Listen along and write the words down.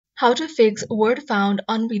How to fix Word found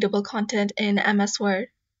unreadable content in MS Word.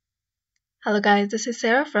 Hello guys, this is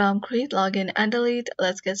Sarah from Create, Login, and Delete.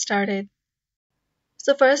 Let's get started.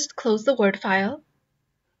 So first, close the Word file,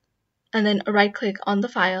 and then right-click on the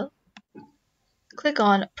file. Click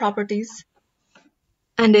on Properties,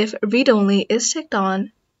 and if Read Only is ticked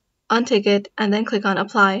on, untick it, and then click on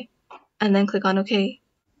Apply, and then click on OK.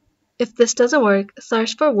 If this doesn't work,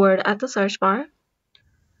 search for Word at the search bar.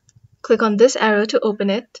 Click on this arrow to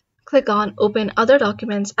open it. Click on Open Other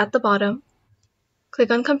Documents at the bottom. Click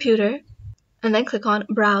on Computer, and then click on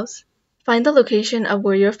Browse. Find the location of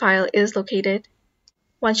where your file is located.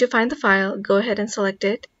 Once you find the file, go ahead and select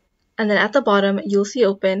it, and then at the bottom you'll see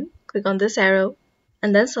Open. Click on this arrow,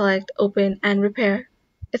 and then select Open and Repair.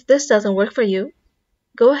 If this doesn't work for you,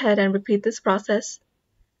 go ahead and repeat this process.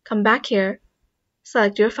 Come back here,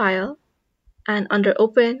 select your file, and under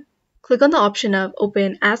Open, click on the option of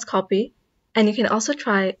Open as Copy, and you can also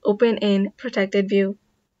try Open in Protected View.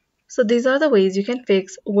 So these are the ways you can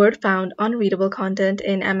fix Word found unreadable content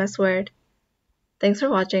in MS Word. Thanks for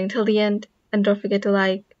watching till the end, and don't forget to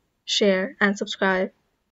like, share, and subscribe.